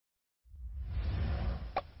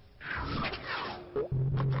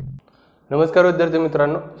नमस्कार विद्यार्थी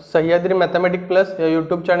मित्रांनो, सह्याद्री मॅथमॅटिक्स प्लस या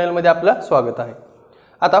यूट्यूब चॅनलमध्ये आपलं स्वागत आहे।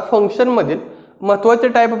 आता फंक्शनमधील महत्त्वाचे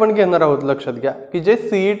टाइप आपण घेणार आहोत। लक्षात घ्या की जे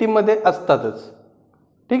सीईटी मध्ये असतातच,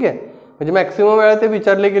 ठीक आहे, म्हणजे मॅक्सिमम वेळा ते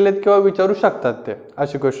विचारले गेलेत किंवा विचारू शकतात ते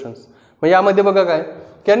असे क्वेश्चन्स। मग यामध्ये बघा काय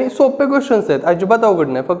की आणि सोपे क्वेश्चन्स आहेत, अजिबात अवघड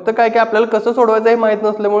नाही, फक्त काय की आपल्याला कसं सोडवायचं हे माहित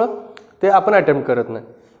नसल्यामुळे ते आपण अटेम्प्ट करत नाही।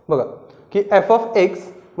 बघा की f ऑफ x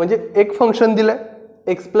म्हणजे एक फंक्शन दिलंय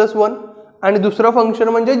x+1 आणि दुसरं फंक्शन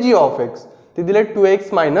म्हणजे g ऑफ x ते दिले 2x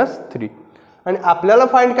 - 3 आणि आपल्याला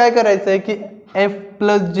फाइंड काय करायचं आहे की f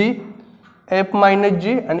 + g f -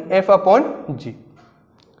 g आणि f/g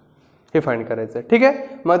हे फाइंड करायचं आहे। ठीक आहे,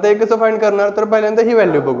 मग आता हे कसं फाइंड करणार तर पहिल्यांदा ही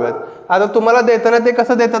व्हॅल्यू बघूयात। आता तुम्हाला देताना ते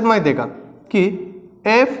कसं देतात माहिती आहे का की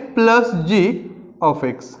f + g ऑफ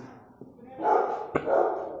x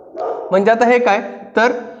म्हणजे आता हे काय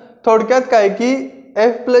तर थोडक्यात काय की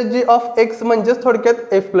f + g ऑफ x म्हणजे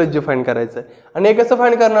थोडक्यात f + g फाइंड करायचं आहे। आणि हे कसं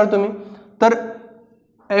फाइंड करणार तुम्ही तर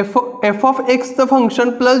f ऑफ x चं function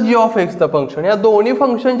plus g of x चं फंक्शन या दोन्ही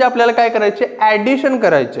फंक्शनचे आपल्याला काय करायचे ॲडिशन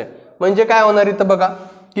करायचे। म्हणजे काय होणार इथं बघा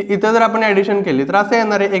की इथं जर आपण ॲडिशन केली तर असं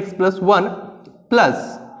येणार आहे x+1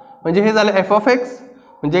 प्लस म्हणजे हे झालं f ऑफ x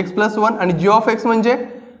म्हणजे x+1 आणि g ऑफ x म्हणजे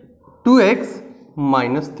 2x -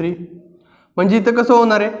 3 म्हणजे इथं कसं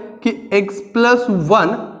होणार आहे की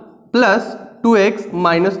x+1 प्लस 2x -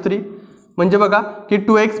 3 म्हणजे बघा की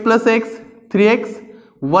 2x + x 3x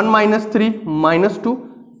 1 - 3 - 2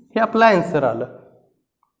 हे आपला आन्सर आलं।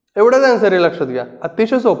 एवढंच आन्सर आहे, लक्षात घ्या,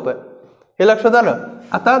 अतिशय सोपं आहे, हे लक्षात आलं।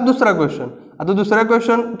 आता दुसरा क्वेश्चन, आता दुसरा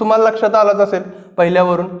क्वेश्चन तुम्हाला लक्षात आलाच असेल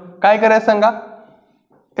पहिल्यावरून। काय करायचं सांगा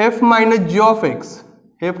f - g ऑफ x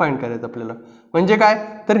हे फाइंड करायचं आपल्याला। म्हणजे काय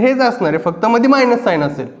तर हेच असणार आहे, फक्त मध्ये मायनस साइन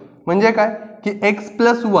असेल। म्हणजे काय की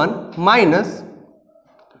x+1 मायनस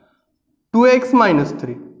 2x -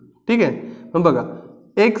 3 ठीक आहे। मग बघा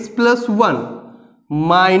x+1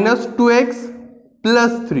 मायनस 2x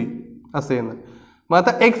प्लस 3 असं येणार। मग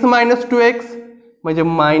आता x - 2x म्हणजे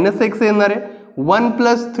 -x येणार आहे, 1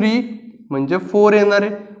 + 3 म्हणजे 4 येणार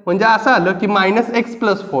आहे। म्हणजे असं आलं की -x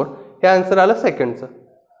 + 4 हे आन्सर आलं सेकंडचं।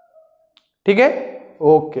 ठीक आहे,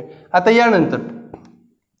 ओके। आता यानंतर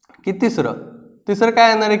की तिसरं काय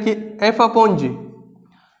येणार आहे की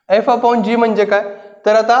f/g म्हणजे काय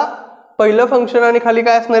तर आता पहिलं फंक्शन आणि खाली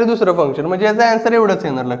काय असणार आहे दुसरं फंक्शन, म्हणजे याचा आन्सर एवढंच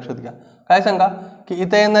येणार। लक्षात घ्या काय सांगा की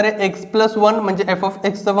इथे येणार आहे x+1 म्हणजे f ऑफ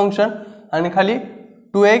x चं फंक्शन आणि खाली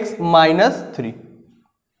 2x - 3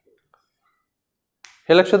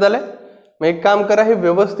 हे लक्षात आलंय। मग एक काम करा, हे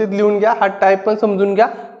व्यवस्थित लिहून घ्या, हा टाइप पण समजून घ्या।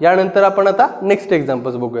 यानंतर आपण आता नेक्स्ट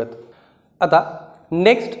एक्झाम्पल्स बघूयात। आता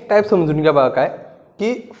नेक्स्ट टाइप समजून घ्या बघा काय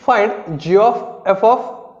की find g of f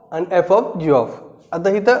of आणि f ऑफ g ऑफ। आता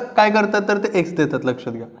इथं काय करतात तर ते x देतात,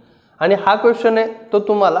 लक्षात घ्या। आणि हा क्वेश्चन आहे तो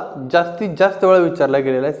तुम्हाला जास्तीत जास्त वेळा विचारला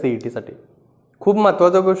गेलेला आहे सीईटी साठी। खूप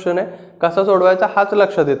महत्त्वाचा क्वेश्चन आहे, कसा सोडवायचा हाच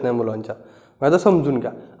लक्षात येत नाही मुलांच्या। आता समजून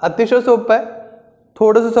घ्या, अतिशय सोपं आहे,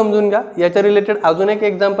 थोडंसं समजून घ्या। याच्या रिलेटेड अजून एक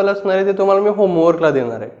एक्झाम्पल असणार आहे, ते तुम्हाला मी होमवर्कला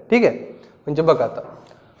देणार आहे। ठीक आहे, म्हणजे बघा आता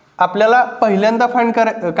आपल्याला पहिल्यांदा फाइंड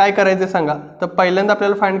काय करायचं सांगा तर पहिल्यांदा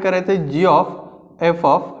आपल्याला फाइंड करायचं g of f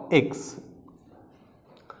of x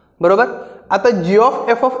बरोबर। आता g of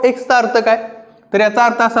f of x चा अर्थ काय तर याचा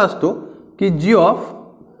अर्थ असा असतो की g of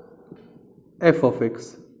f of x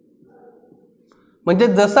म्हणजे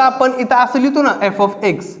जसं आपण इथं असं लिहितो ना f ऑफ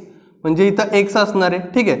x म्हणजे इथं x असणार आहे,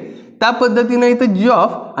 ठीक आहे, त्या पद्धतीने इथं g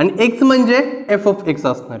ऑफ आणि x म्हणजे f ऑफ x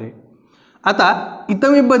असणार आहे। आता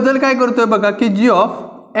इथं मी बदल काय करतोय बघा की g of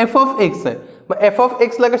f of x आहे। मग f ऑफ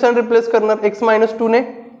x ला कशाने रिप्लेस करणार x - 2 ने,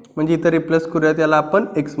 म्हणजे इथं रिप्लेस करूयात याला आपण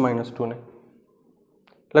x - 2 ने।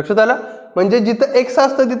 लक्षात आलं, म्हणजे जिथं x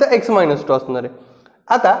असतं तिथं x - 2 असणार आहे।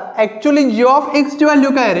 आता ऍक्च्युअली g ऑफ x ची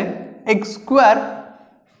व्हॅल्यू काय रे x²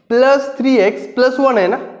 + 3x + 1 आहे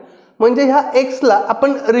ना, म्हणजे ह्या x ला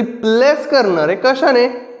आपण रिप्लेस करणार आहे कशाने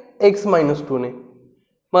x - 2 ने।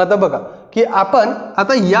 मग आता बघा की आपण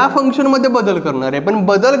आता या फंक्शन मध्ये बदल करणार आहे, पण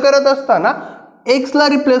बदल करत असताना x ला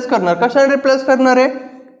रिप्लेस करणार, कशाने रिप्लेस करणार आहे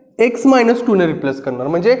x - 2 ने रिप्लेस करणार।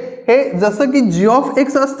 म्हणजे हे जसं की g ऑफ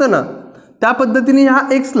x असतं ना त्या पद्धतीने ह्या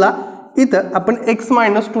x ला इथं आपण x -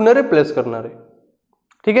 2 ने रिप्लेस करणार आहे।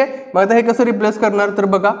 ठीक आहे, मग आता हे कसं रिप्लेस करणार तर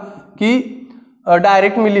बघा की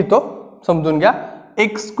डायरेक्ट मी लिहितो, समजून घ्या।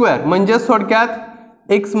 x² म्हणजे थोडक्यात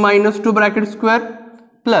x - 2 bracket square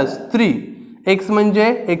plus 3x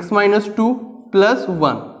म्हणजे x - 2 प्लस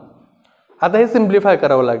 1। आता हे सिम्प्लिफाय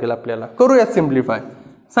करावं लागेल आपल्याला, करूया सिम्प्लिफाय।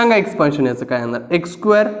 सांगा एक्सपान्शन याचं काय येणार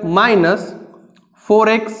x² minus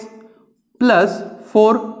 4x plus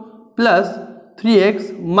 4 plus 3x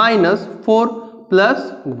minus 4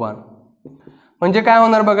 plus 1 म्हणजे काय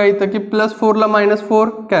होणार बघा इथं की +4 ला -4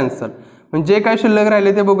 कॅन्सल, म्हणजे काय शिल्लक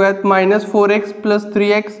राहिले ते बघूयात -4x +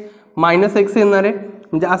 3x मायनस एक्स येणार आहे,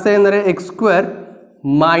 म्हणजे असं येणार आहे एक्स स्क्वेअर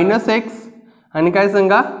मायनस एक्स आणि काय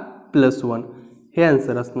सांगा +1. हे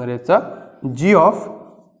आन्सर असणार याचं जी ऑफ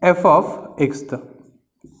एफ ऑफ एक्सचं.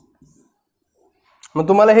 मग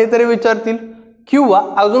तुम्हाला हे तरी विचारतील किंवा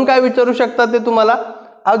अजून काय विचारू शकतात ते तुम्हाला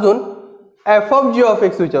अजून F of G of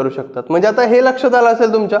x विचारू शकतात. म्हणजे आता हे लक्षात आलं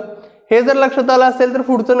असेल तुमच्या, हे जर लक्षात आलं असेल तर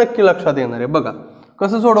पुढचं नक्की लक्षात येणार आहे. बघा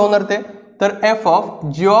कसं सोडवणार ते, तर F of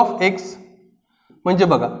G of x म्हणजे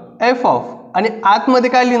बघा एफ ऑफ आणि आतमध्ये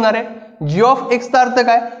काय लिहिणार आहे जी ऑफ एक्सचा अर्थ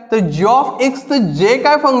काय, तर जी ऑफ एक्सचं जे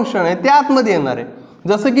काय फंक्शन आहे ते आतमध्ये येणार आहे.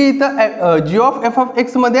 जसं की इथं जी ऑफ एफ ऑफ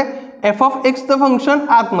एक्स मध्ये एफ ऑफ एक्सचं फंक्शन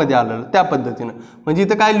आतमध्ये आलं त्या पद्धतीनं. म्हणजे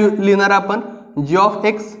इथं काय लिहिणार आपण जी ऑफ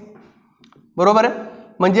एक्स, बरोबर आहे.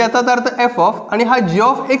 म्हणजे याचाच अर्थ एफ ऑफ आणि हा जी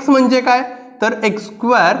ऑफ एक्स म्हणजे काय, तर x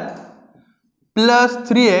square plus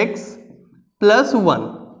 3x plus 1.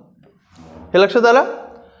 हे लक्षात आलं.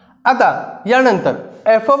 आता यानंतर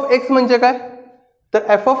एफ ऑफ एक्स म्हणजे काय, तर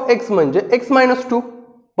एफ ऑफ एक्स म्हणजे एक्स मायनस 2,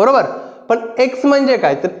 बरोबर. पण एक्स म्हणजे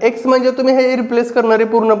काय, तर एक्स म्हणजे तुम्ही हे रिप्लेस करणार आहे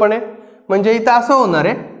पूर्णपणे. म्हणजे इथं असं होणार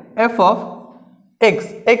आहे एफ ऑफ एक्स,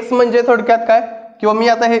 एक्स म्हणजे थोडक्यात काय, किंवा मी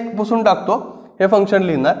आता हे पुसून टाकतो, हे फंक्शन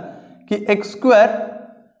लिहिणार की x square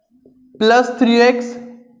plus 3x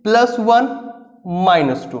plus 1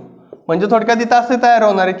 minus 2. म्हणजे थोडक्यात इथं असं तयार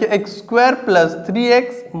होणार आहे की x square plus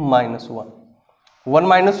 3x minus 1, 1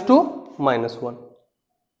 minus 2 minus 1.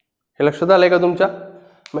 हे लक्षात आलंय का तुमच्या.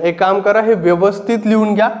 मग एक काम करा, हे व्यवस्थित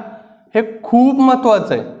लिहून घ्या. हे खूप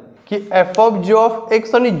महत्वाचं आहे की F of G of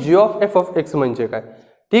x आणि जी ऑफ एफ ऑफ एक्स म्हणजे काय.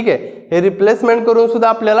 ठीक आहे, हे रिप्लेसमेंट करून सुद्धा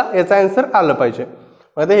आपल्याला याचा आन्सर आलं पाहिजे.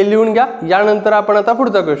 आता हे लिहून घ्या. यानंतर आपण आता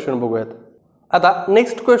पुढचा क्वेश्चन बघूयात. आता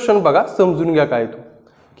नेक्स्ट क्वेश्चन बघा, समजून घ्या काय तो,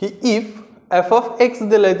 की इफ एफ ऑफ एक्स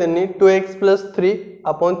दिलंय त्यांनी 2x plus 3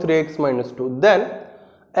 upon 3x minus 2 then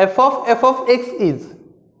F of x is.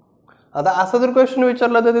 आता असा जर क्वेश्चन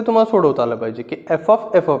विचारला तर ते तुम्हाला सोडवता आलं पाहिजे की एफ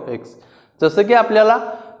ऑफ एक्स, जसं की आपल्याला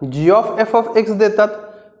जी ऑफ एफ ऑफ एक्स देतात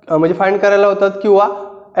म्हणजे फाइंड करायला होतात किंवा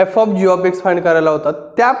F of G of x find करायला होतात,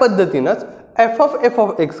 त्या पद्धतीनंच एफ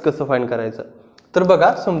ऑफ एक्स कसं फाइंड करायचं. तर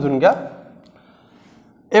बघा समजून घ्या.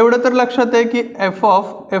 एवढं तर लक्षात आहे की एफ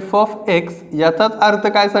ऑफ एक्स याचाच अर्थ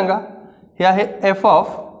काय सांगा, हे आहे एफ ऑफ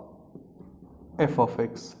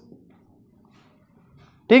एक्स.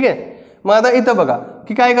 ठीक आहे. मग आता इथं बघा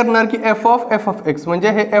की काय करणार की एफ ऑफ एक्स म्हणजे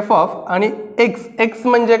हे एफ ऑफ आणि एक्स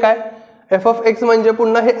म्हणजे काय, एफ ऑफ एक्स म्हणजे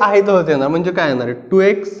पुन्हा हे आहे तसंच येणार. म्हणजे काय येणार आहे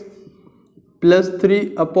 2x plus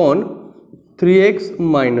 3 upon 3x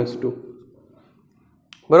minus 2,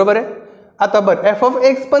 बरोबर आहे. आता बरं एफ ऑफ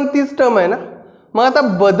एक्स पण तीच टर्म आहे ना. मग आता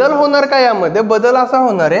बदल होणार का यामध्ये, बदल असा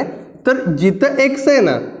होणार आहे तर जिथं एक्स आहे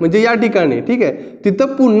ना म्हणजे या ठिकाणी, ठीक आहे,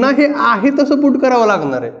 तिथं पुन्हा हे आहे तसं पुट करावं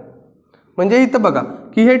लागणार आहे. म्हणजे इथं बघा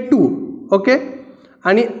की हे 2 ओके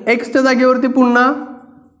आणि एक्सच्या जागेवरती पुन्हा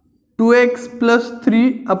 2x plus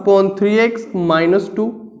 3 upon 3x minus 2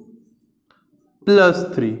 plus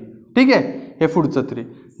 3. ठीक आहे, हे पुढचं 3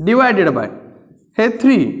 डिवायडेड बाय हे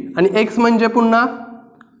 3 आणि x म्हणजे पुन्हा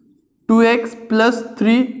 2x plus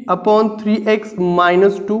 3 upon 3x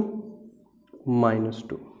minus 2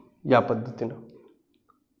 या पद्धतीनं.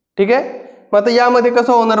 ठीक आहे. मग आता यामध्ये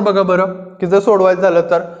कसं होणार बघा बरं, की जर सोडवायचं झालं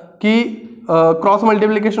तर की क्रॉस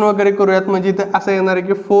मल्टिप्लिकेशन वगैरे करूयात. म्हणजे इथे असं येणार आहे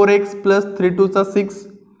की 4x प्लस 3 2 चा 6,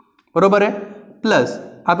 बरोबर आहे, प्लस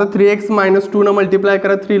आता 3x मायनस 2 न मल्टिप्लाय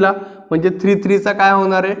करा 3 ला, म्हणजे 3 3 चा काय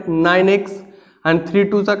होणार आहे 9x आणि 3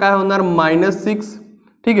 2 चा काय होणार मायनस 6.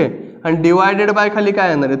 ठीक आहे, आणि डिवायडेड बाय खाली काय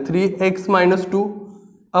येणार आहे 3x मायनस 2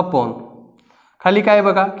 अपॉन खाली काय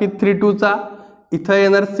बघा की 3 2 चा इथं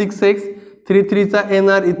येणार 6x, 3 3 चा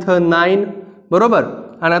येणार इथं 9, बरोबर.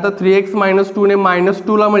 आणि आता 3x मायनस 2 ने मायनस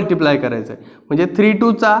 2 ला मल्टिप्लाय करायचं आहे. म्हणजे 3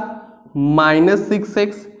 2 चा minus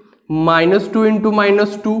 6x minus 2 into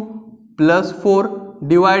minus 2 plus 4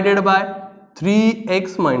 divided by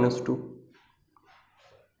 3x minus 2.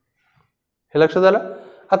 हे लक्षात आलं.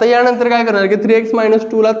 आता यानंतर काय करणार की 3x मायनस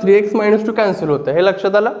 2 ला 3x मायनस 2 कॅन्सल होतं. हे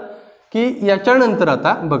लक्षात आलं की याच्यानंतर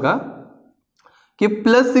आता बघा की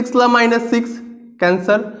प्लस 6 ला मायनस 6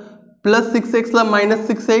 कॅन्सल, प्लस 6x ला मायनस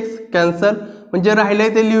 6x कॅन्सल. म्हणजे राहिलंय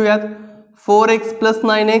ते लिहूयात 4x प्लस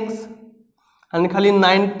 9x आणि खाली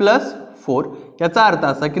 9 प्लस 4. याचा अर्थ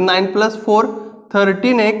असा की 9 प्लस 4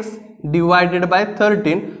 13x डिवायडेड बाय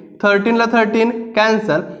 13. 13 ला 13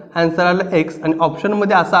 कॅन्सल, आन्सर आलं x. आणि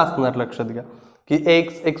ऑप्शनमध्ये असा असणार लक्षात घ्या की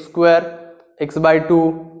एक्स स्क्वेअर एक्स बाय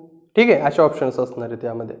 2. ठीक आहे, असे ऑप्शन्स असणार आहे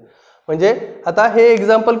त्यामध्ये. म्हणजे आता हे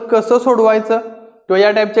एक्झाम्पल कसं सोडवायचं किंवा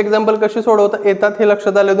या टाईपचे एक्झाम्पल कसे सोडवता येतात हे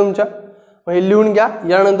लक्षात आलं तुमच्या. हे लिहून घ्या.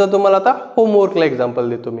 यानंतर तुम्हाला आता होमवर्कला एक्झाम्पल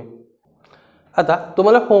देतो मी. आता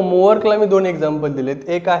तुम्हाला होमवर्कला मी 2 एक्झाम्पल दिलेत.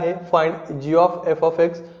 एक आहे find G of F of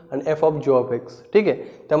x आणि F of G of x. ठीक आहे,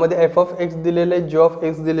 त्यामध्ये एफ ऑफ एक्स दिलेले आहे, जी ऑफ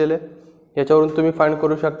एक्स दिलेले, याच्यावरून तुम्ही फाइंड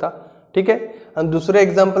करू शकता. ठीक आहे. आणि दुसरं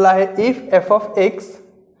एक्झाम्पल आहे इफ एफ ऑफ एक्स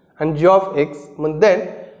आणि जी ऑफ एक्स मग then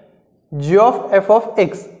G of F of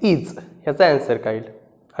x is, ह्याचा आन्सर काय येईल,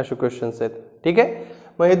 असे क्वेश्चन्स आहेत. ठीक आहे.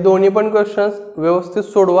 मग हे दोन्ही पण क्वेश्चन्स व्यवस्थित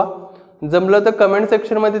सोडवा. जमलं तर कमेंट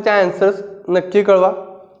सेक्शनमध्ये त्या आन्सर्स नक्की कळवा.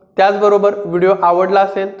 त्याचबरोबर व्हिडिओ आवडला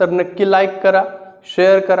असेल तर नक्की लाईक करा,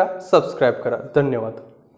 शेअर करा, सबस्क्राईब करा. धन्यवाद.